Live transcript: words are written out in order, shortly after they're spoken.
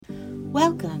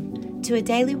Welcome to a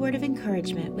daily word of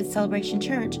encouragement with Celebration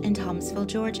Church in Thomasville,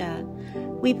 Georgia.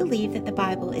 We believe that the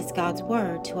Bible is God's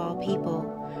word to all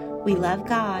people. We love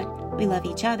God, we love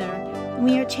each other, and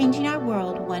we are changing our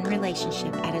world one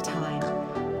relationship at a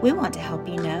time. We want to help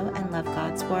you know and love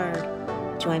God's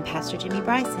word. Join Pastor Jimmy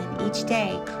Bryson each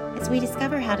day as we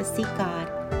discover how to seek God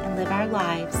and live our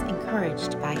lives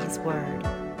encouraged by His word.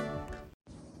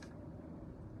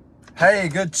 Hey,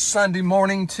 good Sunday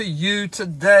morning to you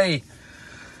today.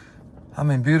 I'm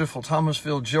in beautiful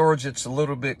Thomasville, Georgia. It's a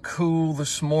little bit cool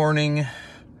this morning. I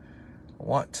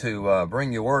want to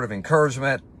bring you a word of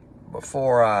encouragement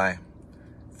before I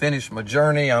finish my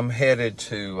journey. I'm headed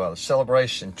to the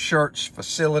Celebration Church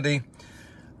facility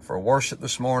for worship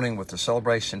this morning with the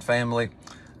Celebration family.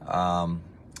 I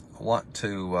want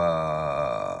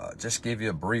to just give you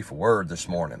a brief word this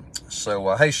morning.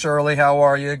 So, hey Shirley, how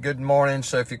are you? Good morning.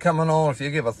 So if you're coming on, if you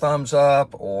give a thumbs up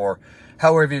or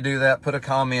however you do that, put a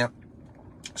comment,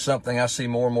 something. I see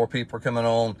more and more people are coming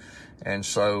on. And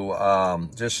so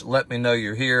just let me know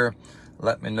you're here.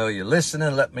 Let me know you're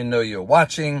listening. Let me know you're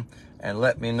watching. And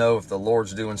let me know if the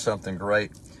Lord's doing something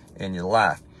great in your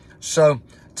life. So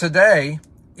today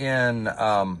in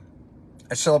a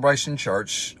Celebration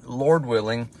Church, Lord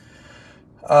willing,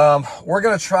 we're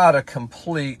going to try to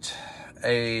complete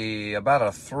about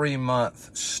a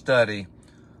 3-month study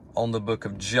on the book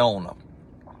of Jonah.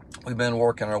 We've been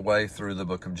working our way through the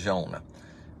book of Jonah.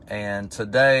 And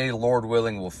today, Lord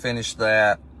willing, we'll finish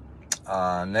that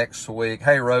next week.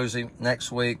 Hey, Rosie,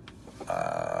 next week,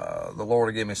 the Lord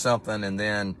will give me something, and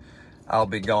then I'll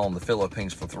be gone to the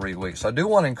Philippines for 3 weeks. So I do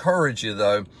want to encourage you,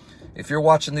 though, if you're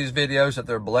watching these videos, that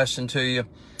they're a blessing to you.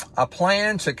 I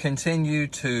plan to continue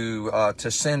to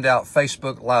send out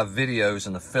Facebook Live videos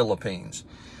in the Philippines.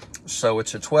 So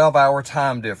it's a 12-hour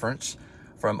time difference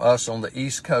from us on the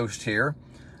East Coast here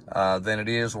than it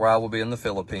is where I will be in the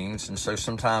Philippines. And so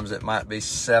sometimes it might be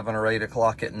 7 or 8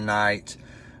 o'clock at night,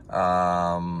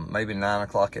 maybe 9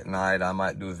 o'clock at night. I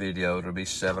might do a video. It'll be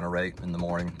 7 or 8 in the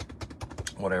morning,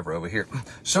 whatever over here.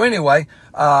 So anyway,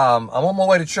 I'm on my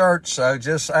way to church. So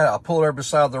I pulled over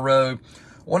beside the road.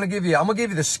 I'm going to give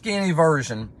you the skinny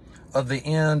version of the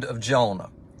end of Jonah.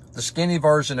 The skinny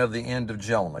version of the end of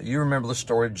Jonah. You remember the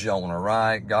story of Jonah,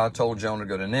 right? God told Jonah to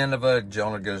go to Nineveh.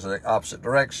 Jonah goes the opposite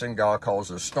direction. God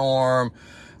calls a storm.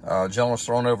 Jonah's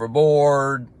thrown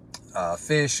overboard.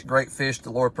 Great fish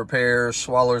the Lord prepares,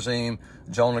 swallows him.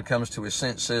 Jonah comes to his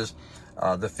senses.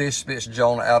 The fish spits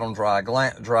Jonah out on dry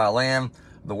land.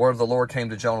 The word of the Lord came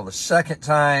to Jonah the second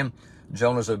time.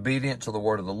 Jonah's obedient to the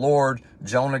word of the Lord.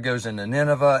 Jonah goes into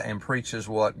Nineveh and preaches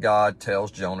what God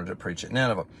tells Jonah to preach at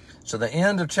Nineveh. So the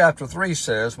end of chapter 3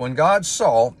 says, when God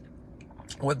saw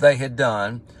what they had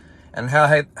done and how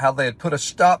they had put a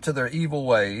stop to their evil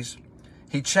ways,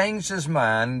 he changed his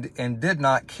mind and did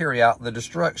not carry out the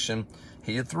destruction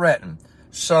he had threatened.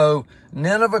 So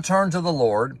Nineveh turned to the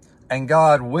Lord, and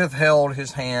God withheld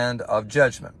his hand of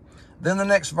judgment. Then the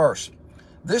next verse.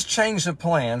 This change of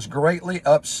plans greatly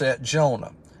upset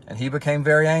Jonah, and he became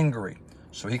very angry.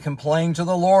 So he complained to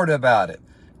the Lord about it.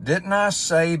 Didn't I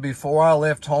say before I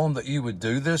left home that you would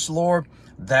do this, Lord?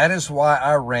 That is why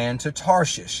I ran to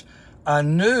Tarshish. I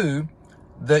knew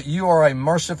that you are a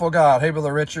merciful God. Hey,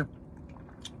 Brother Richard,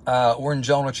 we're in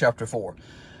Jonah chapter 4.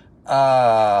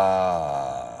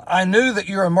 I knew that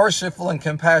you're a merciful and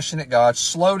compassionate God,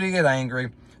 slow to get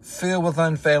angry, filled with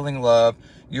unfailing love.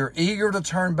 You're eager to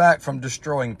turn back from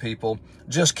destroying people.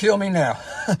 Just kill me now.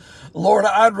 Lord,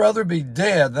 I'd rather be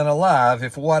dead than alive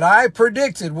if what I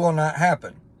predicted will not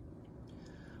happen.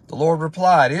 The Lord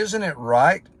replied, is it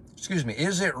right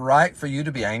for you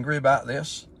to be angry about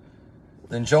this?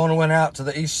 Then Jonah went out to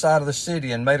the east side of the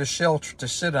city and made a shelter to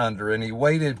sit under, and he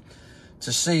waited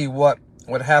to see what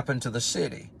would happen to the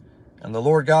city. And the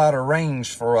Lord God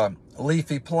arranged for a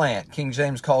leafy plant, King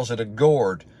James calls it a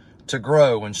gourd, to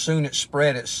grow, and soon it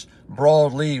spread its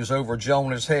broad leaves over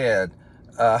Jonah's head.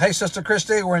 Hey, Sister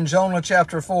Christy, we're in Jonah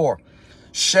chapter 4,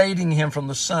 shading him from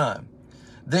the sun.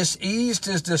 This eased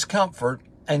his discomfort,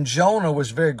 and Jonah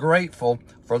was very grateful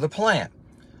for the plant.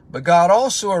 But God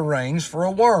also arranged for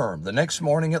a worm. The next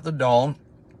morning at the dawn,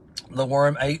 the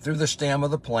worm ate through the stem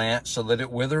of the plant so that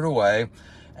it withered away.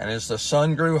 And as the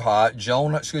sun grew hot,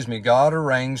 God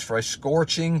arranged for a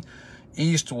scorching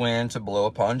east wind to blow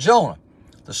upon Jonah.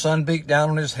 The sun beat down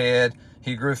on his head.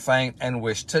 He grew faint and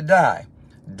wished to die.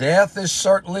 Death is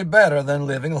certainly better than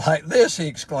living like this, he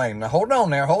exclaimed. Now, hold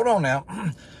on now.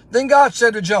 Then God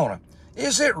said to Jonah,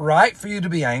 is it right for you to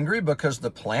be angry because the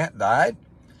plant died?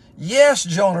 Yes,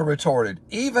 Jonah retorted,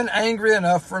 even angry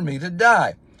enough for me to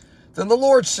die. Then the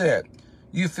Lord said,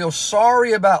 you feel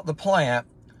sorry about the plant,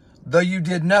 though you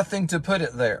did nothing to put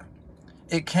it there.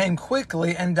 It came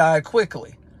quickly and died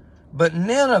quickly. But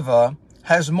Nineveh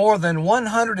has more than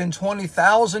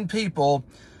 120,000 people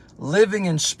living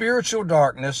in spiritual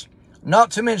darkness,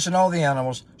 not to mention all the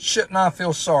animals. Shouldn't I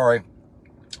feel sorry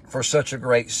for such a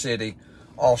great city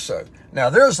also? Now,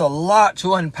 there's a lot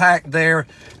to unpack there,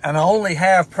 and I only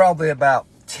have probably about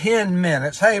 10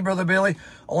 minutes. Hey, Brother Billy,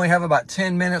 only have about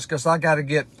 10 minutes because I got to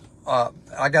get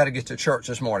to church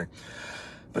this morning.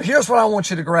 But here's what I want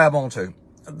you to grab onto.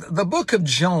 The book of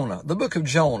Jonah,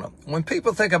 when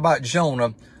people think about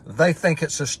Jonah, they think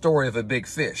it's a story of a big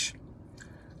fish.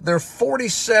 There are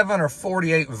 47 or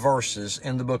 48 verses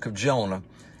in the book of Jonah,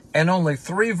 and only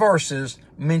 3 verses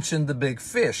mention the big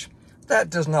fish. That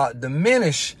does not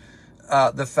diminish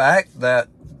the fact that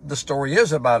the story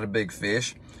is about a big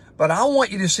fish, but I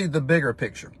want you to see the bigger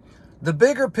picture. The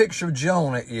bigger picture of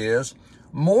Jonah is,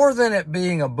 more than it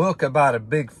being a book about a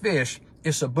big fish,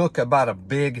 it's a book about a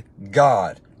big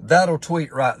God. That'll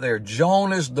tweet right there.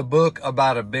 Jonah's the book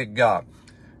about a big God.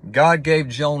 God gave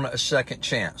Jonah a second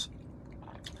chance.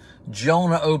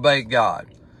 Jonah obeyed God.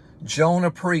 Jonah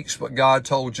preached what God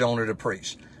told Jonah to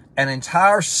preach. An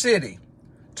entire city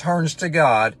turns to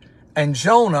God, and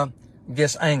Jonah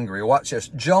gets angry. Watch this.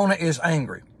 Jonah is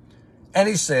angry. And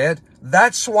he said,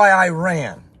 that's why I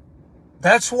ran.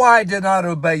 That's why I did not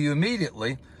obey you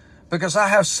immediately, because I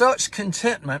have such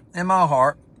contentment in my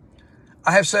heart.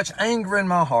 I have such anger in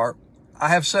my heart. I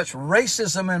have such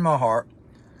racism in my heart.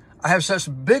 I have such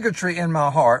bigotry in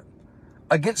my heart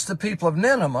against the people of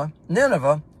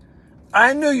Nineveh.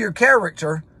 I knew your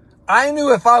character. I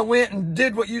knew if I went and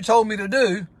did what you told me to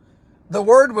do, the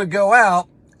word would go out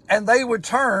and they would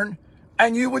turn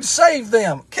and you would save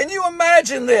them. Can you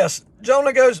imagine this?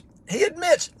 Jonah goes, he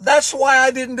admits, that's why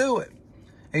I didn't do it.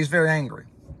 He's very angry.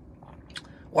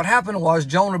 What happened was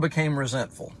Jonah became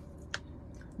resentful.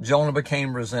 He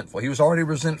was already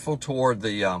resentful toward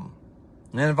the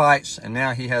Ninevites, and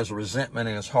now he has resentment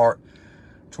in his heart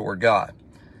toward God.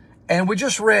 And we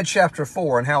just read chapter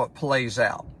 4 and how it plays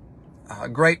out. A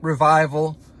great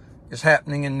revival is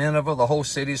happening in Nineveh. The whole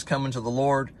city is coming to the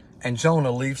Lord, and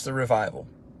Jonah leaves the revival.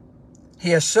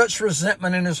 He has such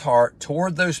resentment in his heart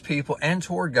toward those people and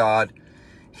toward God,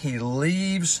 he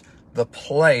leaves the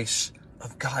place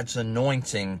of God's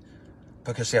anointing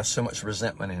because he has so much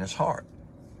resentment in his heart.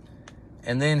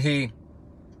 And then he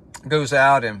goes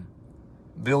out and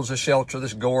builds a shelter.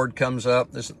 This gourd comes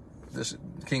up. This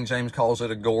King James calls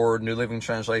it a gourd. New Living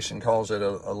Translation calls it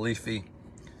a leafy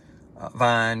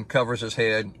vine, covers his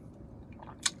head.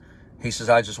 He says,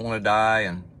 I just want to die.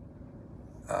 And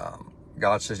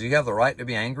God says, do you have the right to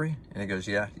be angry? And he goes,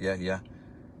 yeah.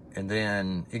 And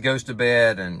then he goes to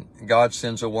bed, and God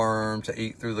sends a worm to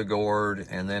eat through the gourd,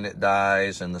 and then it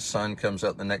dies, and the sun comes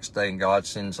up the next day, and God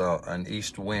sends an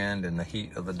east wind in the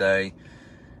heat of the day,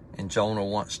 and Jonah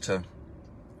wants to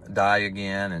die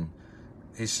again, and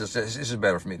he says, this is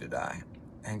better for me to die.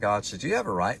 And God says, do you have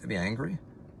a right to be angry?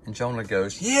 And Jonah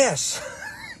goes, yes,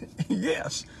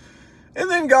 yes. And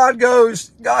then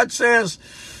God says,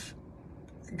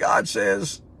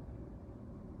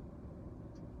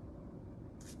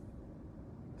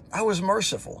 I was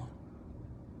merciful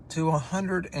to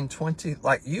 120.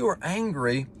 Like, you were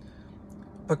angry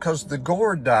because the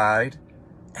gourd died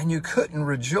and you couldn't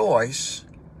rejoice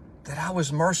that I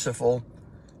was merciful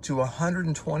to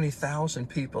 120,000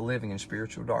 people living in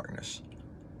spiritual darkness.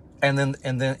 And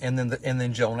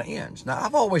then Jonah ends. Now,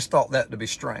 I've always thought that to be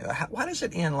strange. Why does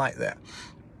it end like that?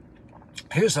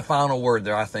 Here's the final word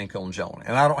there, I think, on Jonah.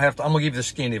 And I'm going to give you the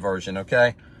skinny version,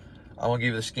 okay? I'm going to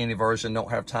give you the skinny version. Don't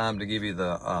have time to give you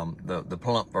the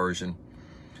plump version.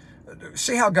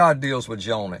 See how God deals with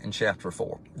Jonah in chapter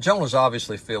 4. Jonah's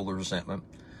obviously filled with resentment.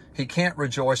 He can't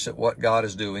rejoice at what God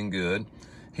is doing good.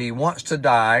 He wants to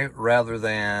die rather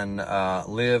than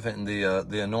live in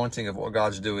the anointing of what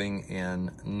God's doing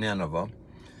in Nineveh.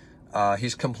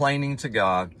 He's complaining to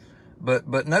God.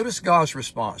 But notice God's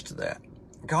response to that.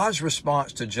 God's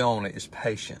response to Jonah is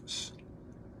patience.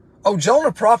 Oh,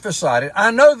 Jonah prophesied it.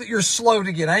 I know that you're slow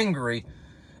to get angry,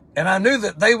 and I knew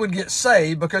that they would get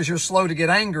saved because you're slow to get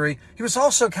angry. He was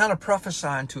also kind of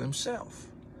prophesying to himself.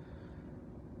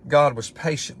 God was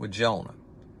patient with Jonah.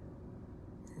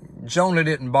 Jonah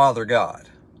didn't bother God.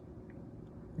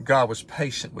 God was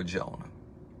patient with Jonah.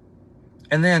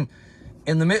 And then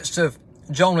in the midst of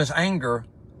Jonah's anger,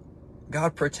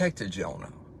 God protected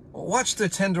Jonah. Watch the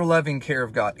tender, loving care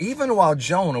of God. Even while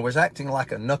Jonah was acting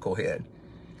like a knucklehead,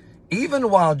 even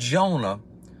while Jonah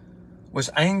was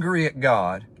angry at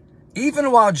God,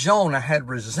 even while Jonah had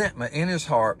resentment in his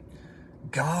heart,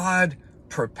 God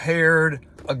prepared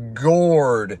a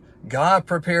gourd God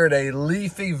prepared a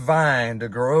leafy vine to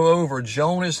grow over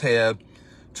Jonah's head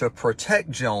to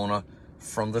protect Jonah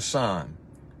from the sun.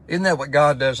 Isn't that what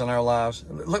God does in our lives?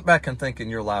 Look back and think in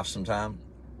your life sometime.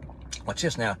 Watch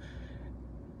this now.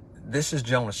 This is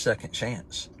Jonah's second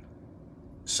chance.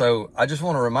 So I just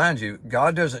want to remind you,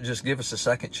 God doesn't just give us a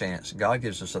second chance. God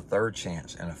gives us a third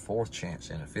chance and a fourth chance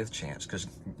and a fifth chance, because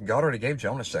God already gave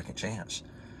Jonah a second chance.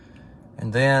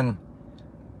 And then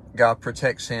God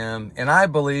protects him, and I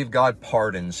believe God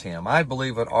pardons him. I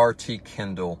believe what R.T.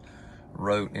 Kendall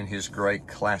wrote in his great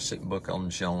classic book on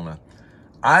Jonah.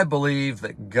 I believe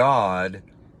that God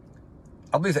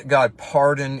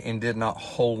pardoned and did not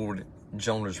hold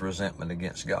Jonah's resentment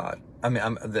against God.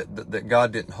 That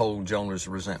God didn't hold Jonah's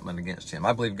resentment against him.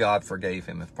 I believe God forgave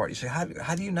him. You say, how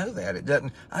do you know that? It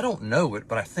doesn't. I don't know it,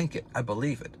 but I think it. I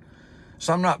believe it.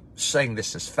 So I'm not saying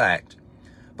this is fact,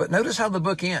 but notice how the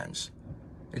book ends.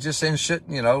 It just ends,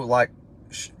 shouldn't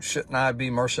I be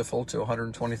merciful to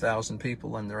 120,000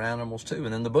 people and their animals too?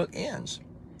 And then the book ends.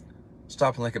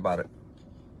 Stop and think about it.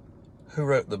 Who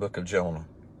wrote the book of Jonah?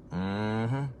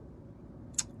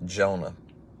 Jonah.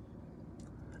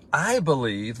 I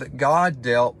believe that God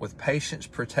dealt with patience,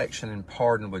 protection, and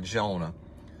pardon with Jonah.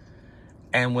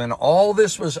 And when all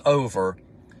this was over,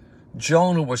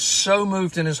 Jonah was so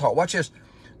moved in his heart. Watch this.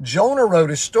 Jonah wrote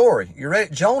his story. You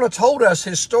ready? Jonah told us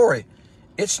his story.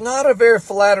 It's not a very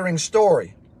flattering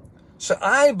story. So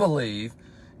I believe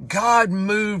God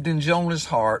moved in Jonah's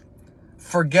heart,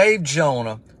 forgave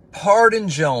Jonah, pardoned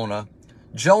Jonah.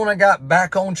 Jonah got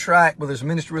back on track with his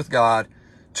ministry with God,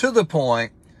 to the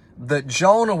point that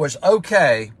Jonah was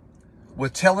okay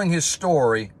with telling his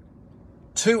story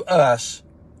to us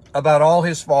about all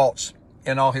his faults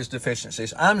and all his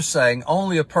deficiencies. I'm saying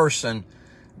only a person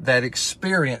that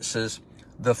experiences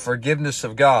the forgiveness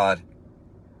of God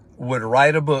would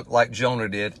write a book like Jonah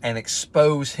did and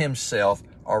expose himself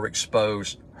or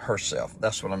expose herself.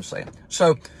 That's what I'm saying.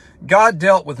 So God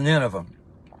dealt with Nineveh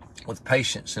with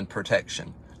patience and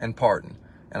protection and pardon.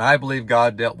 And I believe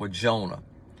God dealt with Jonah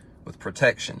with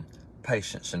protection,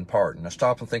 patience, and pardon. Now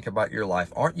stop and think about your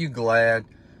life. Aren't you glad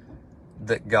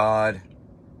that God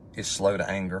is slow to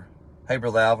anger? Hey,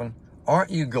 Brother Alvin,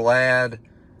 aren't you glad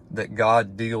that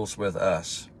God deals with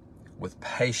us with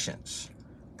patience,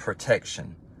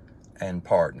 protection, and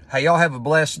pardon? Hey, y'all have a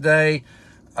blessed day.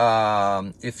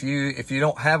 If you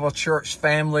don't have a church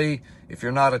family, if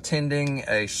you're not attending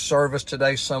a service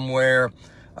today somewhere,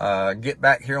 get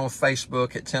back here on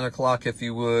Facebook at 10 o'clock if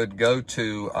you would. Go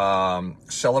to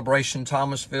Celebration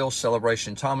Thomasville.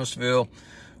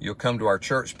 You'll come to our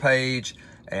church page,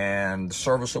 and the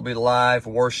service will be live,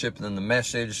 worship, and then the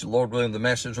message. Lord willing, the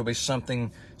message will be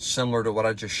something similar to what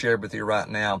I just shared with you right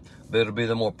now, but it'll be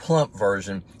the more plump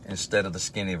version instead of the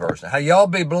skinny version. Hey, y'all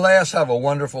be blessed. Have a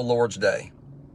wonderful Lord's Day.